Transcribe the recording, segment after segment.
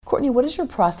Courtney, what is your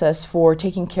process for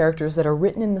taking characters that are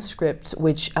written in the script,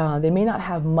 which they may not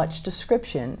have much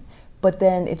description, but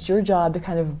then it's your job to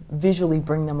kind of visually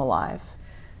bring them alive?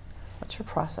 What's your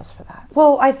process for that?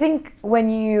 Well, I think when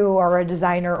you are a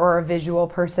designer or a visual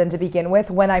person to begin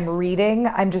with, when I'm reading,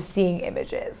 I'm just seeing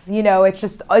images. You know, it's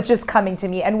just coming to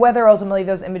me. And whether ultimately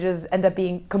those images end up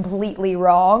being completely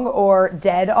wrong or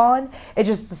dead on, it's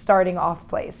just a starting off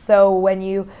place. So when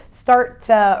you start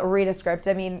to read a script,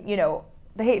 I mean, you know,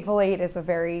 The Hateful Eight is a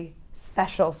very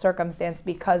special circumstance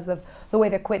because of the way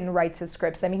that Quentin writes his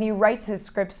scripts. I mean, he writes his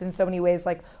scripts in so many ways,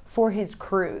 like for his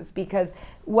crews, because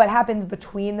what happens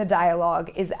between the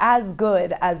dialogue is as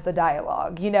good as the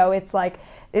dialogue. You know, it's like,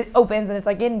 it opens and it's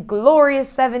like in glorious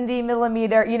 70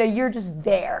 millimeter, you know, you're just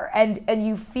there and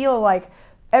you feel like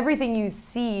everything you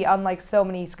see, unlike so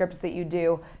many scripts that you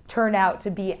do, turn out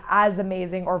to be as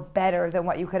amazing or better than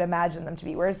what you could imagine them to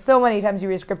be. Whereas so many times you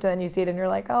read a script and then you see it and you're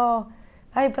like, oh,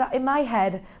 but in my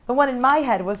head, the one in my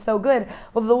head was so good.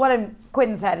 Well, the one in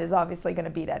Quentin's head is obviously going to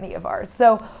beat any of ours.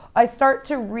 So I start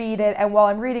to read it, and while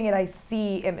I'm reading it, I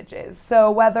see images.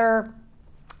 So whether,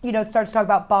 you know, it starts to talk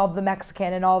about Bob the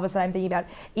Mexican, and all of a sudden I'm thinking about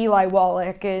Eli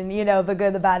Wallach and, you know, the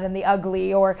good, the bad, and the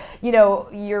ugly. Or, you know,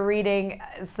 you're reading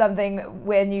something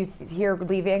when you hear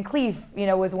Lee Van Cleef, you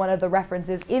know, was one of the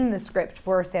references in the script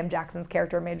for Sam Jackson's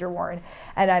character, Major Warren.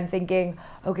 And I'm thinking,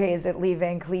 okay, is it Lee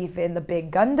Van Cleef in The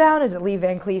Big Gun Down? Is it Lee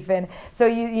Van Cleef in? So,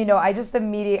 you know, I just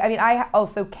immediately, I mean, I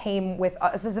also came with,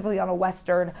 specifically on a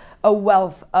Western, a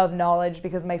wealth of knowledge,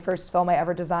 because my first film I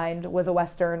ever designed was a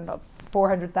Western,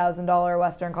 $400,000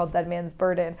 Western called Dead Man's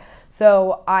Burden.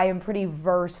 So I am pretty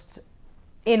versed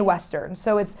in Western.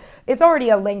 So it's already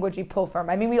a language you pull from.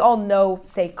 I mean, we all know,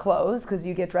 say, clothes, because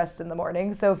you get dressed in the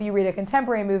morning. So if you read a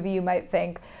contemporary movie, you might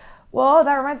think, well,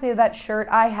 that reminds me of that shirt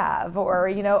I have, or,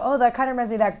 you know, oh, that kind of reminds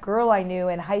me of that girl I knew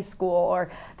in high school, or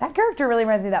that character really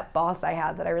reminds me of that boss I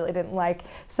had that I really didn't like.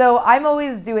 So I'm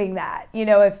always doing that, you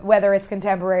know, whether it's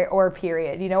contemporary or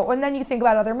period, you know, and then you think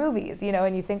about other movies, you know,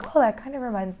 and you think, oh, that kind of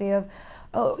reminds me of,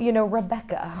 oh, you know,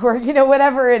 Rebecca, or, you know,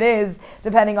 whatever it is,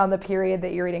 depending on the period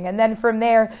that you're reading. And then from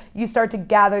there, you start to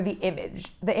gather the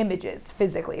images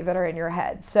physically that are in your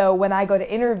head. So when I go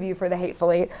to interview for The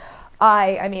Hateful Eight,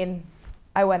 I mean,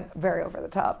 I went very over the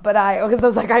top, but because I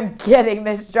was like, I'm getting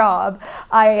this job.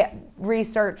 I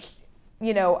researched,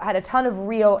 you know, had a ton of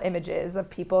real images of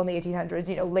people in the 1800s,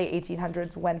 you know, late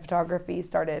 1800s, when photography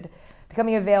started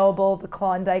becoming available. The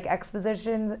Klondike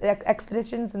expeditions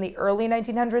in the early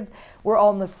 1900s were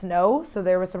all in the snow, so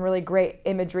there was some really great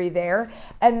imagery there.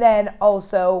 And then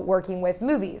also working with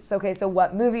movies. Okay, so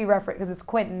what movie reference, because it's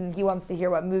Quentin, he wants to hear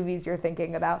what movies you're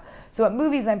thinking about. So what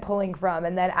movies I'm pulling from,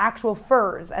 and then actual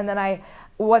furs, and then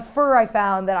what fur I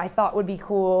found that I thought would be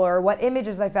cool, or what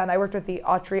images I found. I worked with the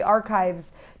Autry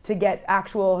Archives to get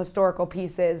actual historical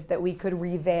pieces that we could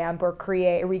revamp or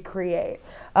recreate.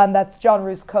 That's John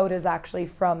Roos Code is actually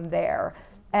from there.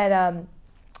 And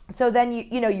so then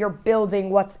you know, you're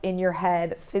building what's in your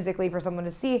head physically for someone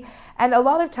to see. And a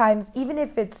lot of times, even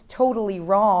if it's totally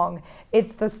wrong,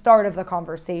 it's the start of the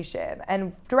conversation.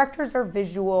 And directors are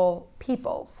visual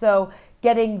people. So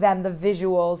getting them the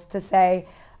visuals to say,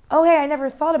 oh, hey, I never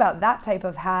thought about that type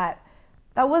of hat.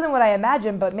 That wasn't what I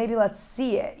imagined, but maybe let's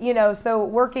see it. You know, so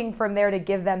working from there to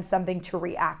give them something to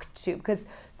react to, because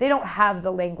they don't have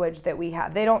the language that we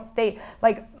have.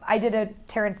 Like, I did a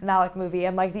Terrence Malick movie,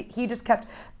 and like he just kept,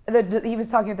 he was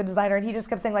talking with the designer, and he just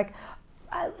kept saying like,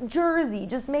 Jersey,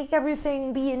 just make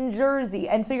everything be in Jersey.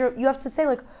 And so you have to say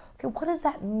like, okay, what does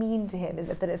that mean to him? Is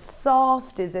it that it's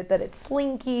soft? Is it that it's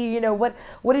slinky? You know,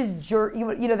 what is Jersey?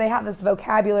 You know, they have this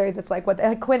vocabulary that's like,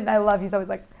 like Quentin, I love, he's always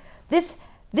like, this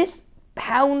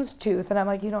houndstooth, and I'm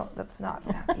like, you don't know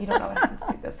what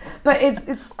houndstooth is. But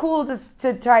it's cool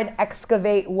to try and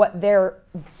excavate what they're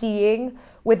seeing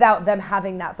without them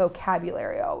having that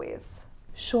vocabulary always.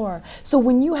 Sure. So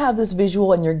when you have this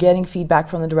visual and you're getting feedback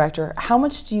from the director, how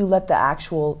much do you let the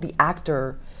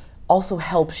actor also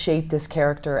help shape this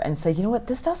character and say, you know what,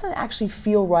 this doesn't actually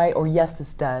feel right, or yes,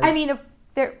 this does? I mean, if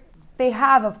they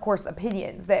have, of course,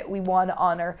 opinions that we want to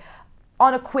honor.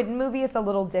 On a Quentin movie, it's a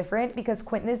little different because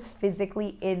Quentin is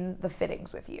physically in the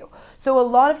fittings with you. So a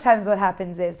lot of times what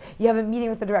happens is you have a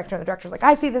meeting with the director, and the director's like,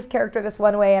 I see this character this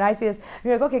one way, and I see this. And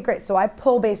you're like, okay, great. So I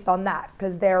pull based on that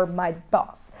because they're my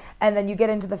boss. and then you get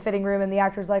into the fitting room and the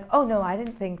actor's like, oh no, I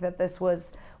didn't think that this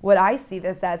was what I see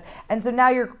this as. And so now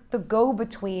you're the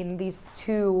go-between these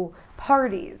two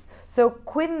parties. So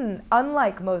Quentin,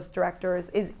 unlike most directors,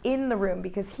 is in the room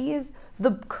because he is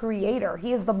the creator.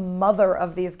 He is the mother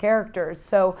of these characters.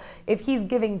 So if he's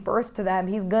giving birth to them,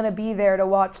 he's gonna be there to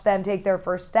watch them take their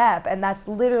first step, and that's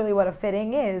literally what a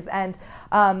fitting is. And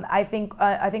I think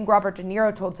Robert De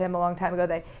Niro told him a long time ago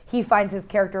that he finds his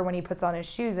character when he puts on his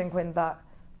shoes, and Quentin thought,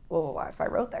 well, if I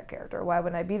wrote that character, why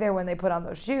wouldn't I be there when they put on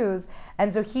those shoes?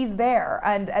 And so he's there,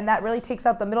 and that really takes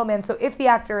out the middleman. So if the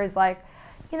actor is like,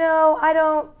 you know, I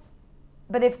don't,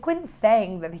 but if Quentin's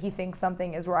saying that he thinks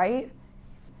something is right,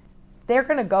 they're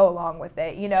gonna go along with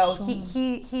it. You know, Sure.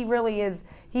 he really is.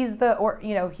 He's the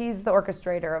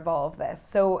orchestrator of all of this.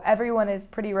 So everyone is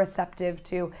pretty receptive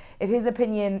to if his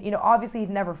opinion. You know, obviously he'd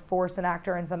never force an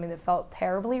actor in something that felt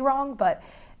terribly wrong, but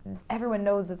everyone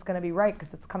knows it's gonna be right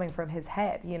because it's coming from his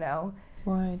head. You know.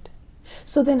 Right.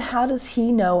 So then how does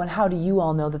he know, and how do you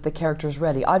all know that the character's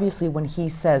ready? Obviously when he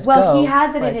says well, go, he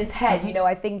has it right. in his head. You know,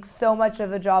 I think so much of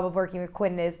the job of working with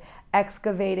Quentin is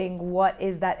excavating what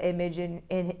is that image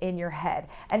in your head.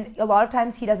 And a lot of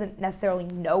times he doesn't necessarily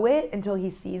know it until he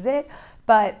sees it,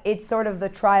 but it's sort of the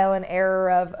trial and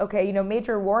error of, okay, you know,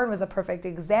 Major Warren was a perfect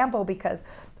example because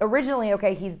originally,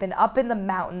 okay, he's been up in the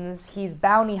mountains, he's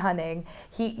bounty hunting,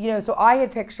 so I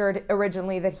had pictured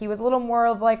originally that he was a little more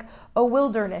of like a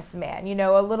wilderness man, you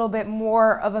know, a little bit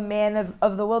more of a man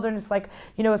of the wilderness, like,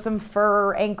 you know, some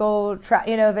fur ankle,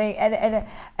 thing,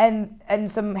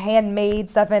 and some handmade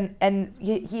stuff, and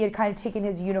he had kind of taken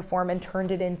his uniform and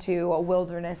turned it into a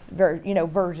wilderness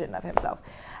version of himself.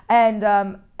 And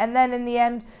then in the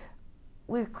end,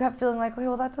 we kept feeling like, okay,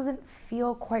 well, that doesn't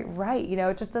feel quite right. You know,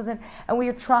 it just doesn't. And we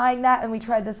were trying that, and we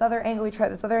tried this other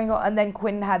angle, and then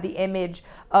Quentin had the image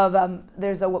of,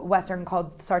 there's a Western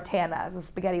called Sartana, it's a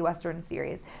spaghetti Western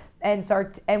series. And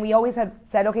we always had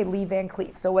said, okay, Lee Van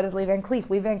Cleef. So what is Lee Van Cleef?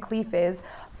 Lee Van Cleef is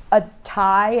a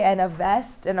tie and a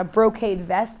vest and a brocade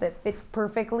vest that fits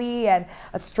perfectly and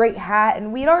a straight hat.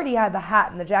 And we'd already had the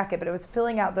hat and the jacket, but it was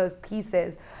filling out those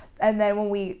pieces. And then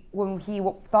when he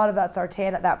thought of that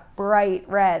Sartana, that bright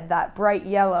red, that bright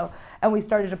yellow, and we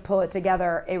started to pull it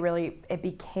together, it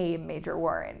became Major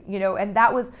Warren, you know, and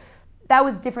that was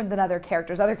different than other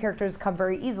characters. Other characters come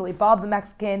very easily. Bob the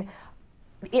Mexican,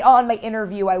 on my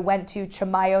interview, I went to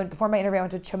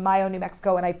Chamayo, New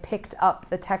Mexico, and I picked up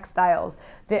the textiles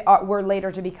that were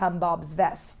later to become Bob's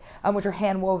vest, which are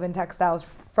hand-woven textiles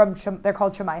they're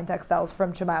called Chamayan textiles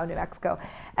from Chamayo, New Mexico.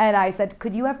 And I said,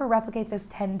 could you ever replicate this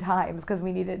 10 times? Because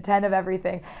we needed 10 of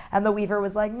everything. And the weaver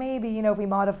was like, maybe, you know, if we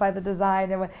modify the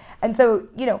design. And so,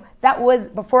 you know, that was,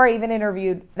 before I even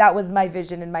interviewed, that was my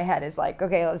vision in my head, is like,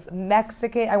 okay, let's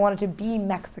Mexican. I wanted to be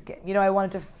Mexican. You know, I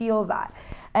wanted to feel that.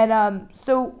 And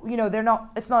so, you know,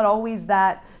 it's not always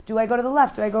that, do I go to the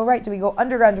left? Do I go right? Do we go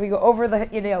underground? Do we go over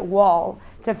the wall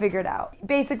to figure it out?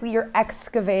 Basically, you're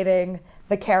excavating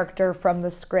the character from the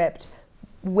script,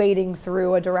 wading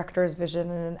through a director's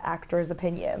vision and an actor's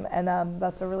opinion. And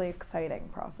that's a really exciting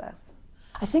process.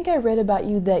 I think I read about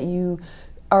you that you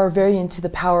are very into the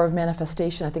power of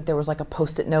manifestation. I think there was like a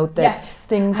Post-it note that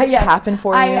things happen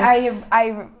for you.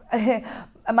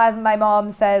 As my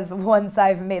mom says, once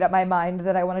I've made up my mind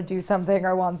that I want to do something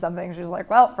or want something, she's like,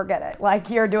 well, forget it. Like,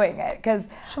 you're doing it. Because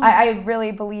sure. I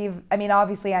really believe, I mean,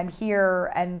 obviously I'm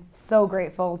here and so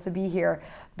grateful to be here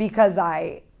because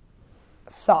I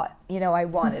saw it, you know, I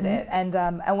wanted it. And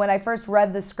when I first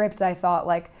read the script, I thought,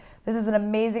 like, this is an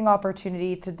amazing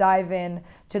opportunity to dive in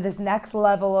to this next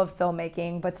level of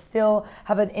filmmaking, but still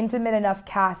have an intimate enough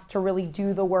cast to really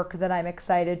do the work that I'm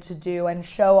excited to do and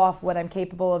show off what I'm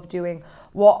capable of doing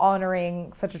while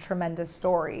honoring such a tremendous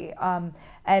story.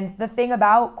 And the thing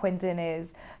about Quentin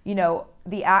is, you know,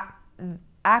 the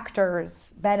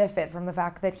actors benefit from the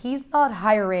fact that he's not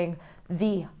hiring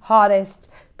the hottest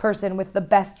person with the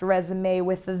best resume,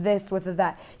 with this, with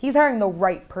that. He's hiring the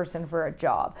right person for a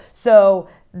job. So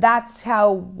that's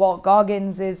how Walt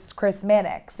Goggins is Chris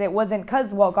Mannix. It wasn't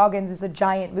because Walt Goggins is a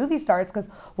giant movie star, it's because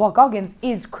Walt Goggins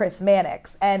is Chris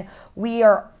Mannix. And we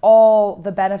are all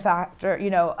the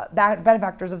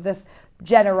benefactors of this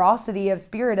generosity of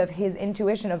spirit, of his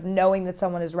intuition of knowing that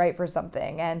someone is right for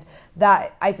something. And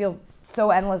that I feel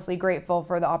so endlessly grateful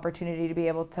for the opportunity to be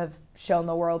able to have shown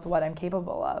the world what I'm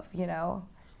capable of, you know.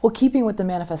 Well, keeping with the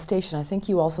manifestation, I think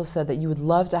you also said that you would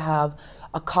love to have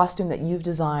a costume that you've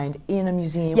designed in a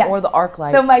museum or the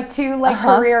ArcLight. So my two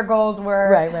career goals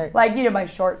were like, my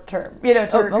short term,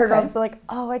 career goals. So like,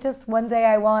 I just one day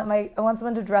I want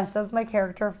someone to dress as my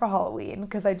character for Halloween,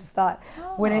 because I just thought,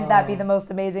 wouldn't that be the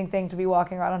most amazing thing to be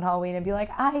walking around on Halloween and be like,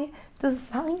 I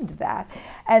designed that.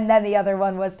 And then the other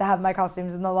one was to have my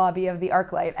costumes in the lobby of the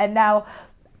ArcLight. And now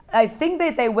I think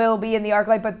that they will be in the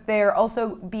ArcLight, but they're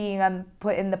also being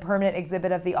put in the permanent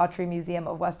exhibit of the Autry Museum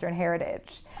of Western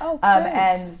Heritage. Oh, great.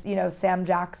 And Sam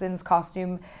Jackson's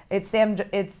costume, it's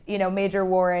Major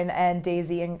Warren and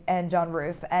Daisy and John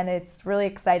Ruth, and it's really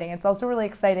exciting. It's also really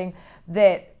exciting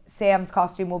that Sam's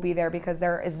costume will be there, because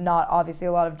there is not obviously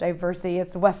a lot of diversity.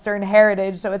 It's Western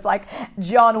Heritage, so it's like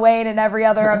John Wayne and every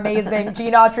other amazing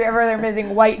Gene Autry, every other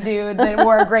amazing white dude that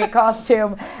wore a great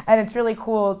costume, and it's really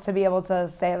cool to be able to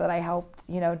say that I helped,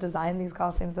 design these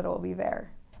costumes, that it will be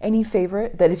there. Any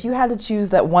favorite, that if you had to choose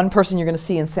that one person you're going to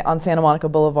see on Santa Monica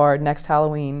Boulevard next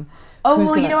Halloween? Oh,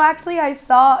 well, actually I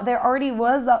saw there already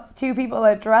was two people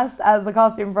that dressed as the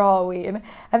costume for Halloween.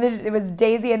 And it was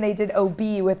Daisy, and they did OB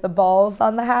with the balls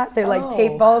on the hat. They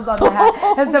taped balls on the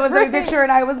hat. And someone took a picture,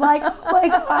 and I was like, oh my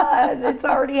God, it's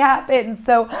already happened.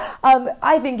 So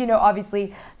I think,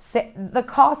 obviously the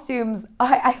costumes,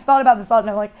 I thought about this a lot, and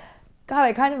I'm like, God,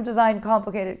 I kind of designed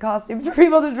complicated costumes for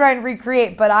people to try and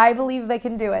recreate, but I believe they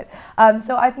can do it.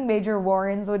 So I think Major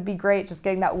Warren's would be great. Just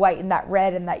getting that white and that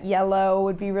red and that yellow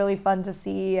would be really fun to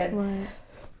see. And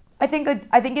I think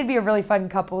it'd be a really fun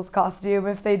couple's costume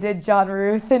if they did John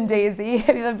Ruth and Daisy.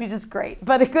 I mean, that'd be just great.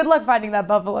 But good luck finding that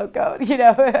buffalo coat,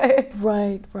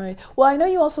 Right. Well, I know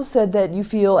you also said that you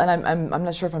feel, and I'm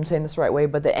not sure if I'm saying this the right way,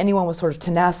 but that anyone with sort of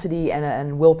tenacity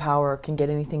and willpower can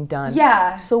get anything done.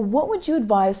 Yeah. So what would you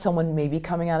advise someone maybe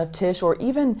coming out of Tisch, or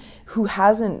even who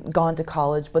hasn't gone to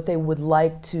college but they would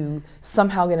like to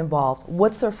somehow get involved?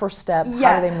 What's their first step?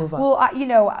 Yeah. How do they move on?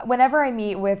 Well, whenever I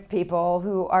meet with people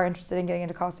who are interested in getting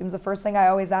into costumes, the first thing I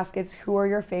always ask is, who are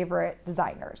your favorite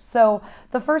designers? So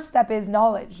the first step is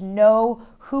knowledge. Know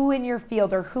who in your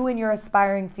field or who in your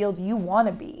aspiring field you want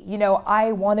to be.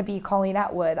 I want to be Colleen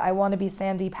Atwood. I want to be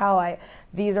Sandy Powell.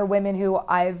 These are women who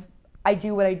I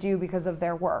do what I do because of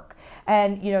their work.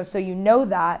 And, so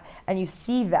that, and you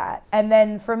see that. And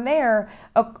then from there,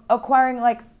 acquiring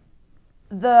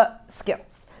the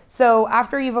skills. So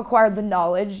after you've acquired the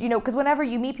knowledge, because whenever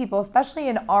you meet people, especially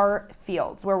in our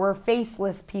fields where we're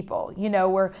faceless people,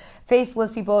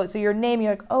 so your name,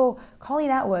 you're like, oh, Colleen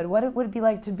Atwood, what would it be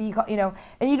like to be,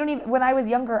 and you don't even, when I was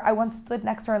younger, I once stood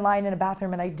next to her in line in a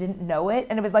bathroom and I didn't know it.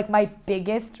 And it was like my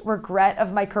biggest regret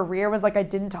of my career was I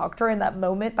didn't talk to her in that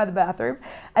moment by the bathroom.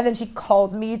 And then she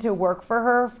called me to work for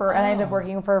her and I ended up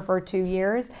working for her for 2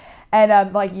 years.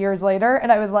 And years later, and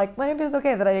I was like, well, maybe it was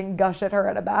okay that I didn't gush at her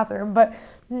at a bathroom, but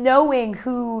knowing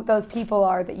who those people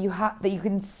are that you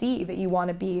can see that you want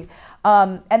to be,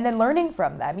 and then learning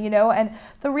from them, and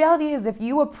the reality is, if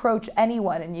you approach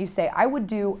anyone and you say, I would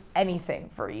do anything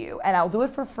for you, and I'll do it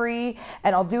for free,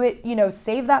 and I'll do it,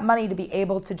 save that money to be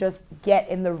able to just get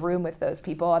in the room with those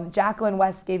people. Jacqueline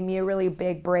West gave me a really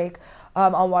big break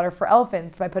on Water for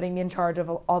Elephants by putting me in charge of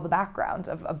all the background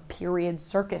of a period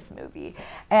circus movie.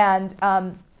 And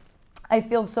I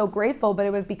feel so grateful, but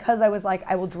it was because I was like,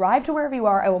 I will drive to wherever you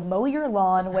are, I will mow your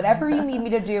lawn, whatever you need me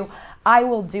to do, I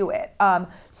will do it.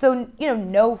 So,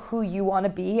 know who you want to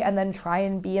be, and then try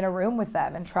and be in a room with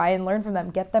them and try and learn from them.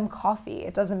 Get them coffee.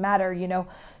 It doesn't matter,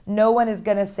 no one is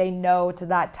going to say no to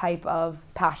that type of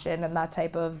passion and that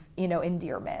type of,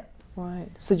 endearment. Right.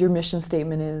 So your mission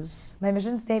statement is? My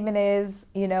mission statement is,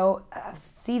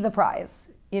 see the prize,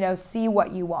 see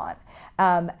what you want,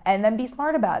 and then be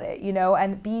smart about it,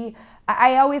 and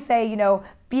I always say,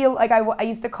 be like, I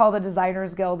used to call the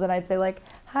Designers Guild, and I'd say like,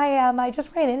 hi, I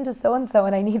just ran into so-and-so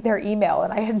and I need their email,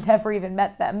 and I had never even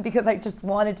met them because I just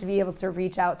wanted to be able to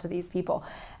reach out to these people.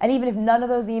 And even if none of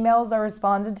those emails are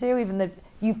responded to, even if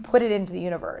you've put it into the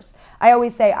universe, I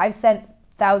always say I've sent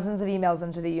thousands of emails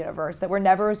into the universe that were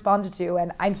never responded to,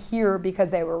 and I'm here because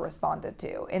they were responded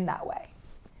to in that way.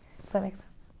 Does that make sense?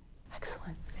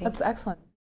 Excellent. That's excellent.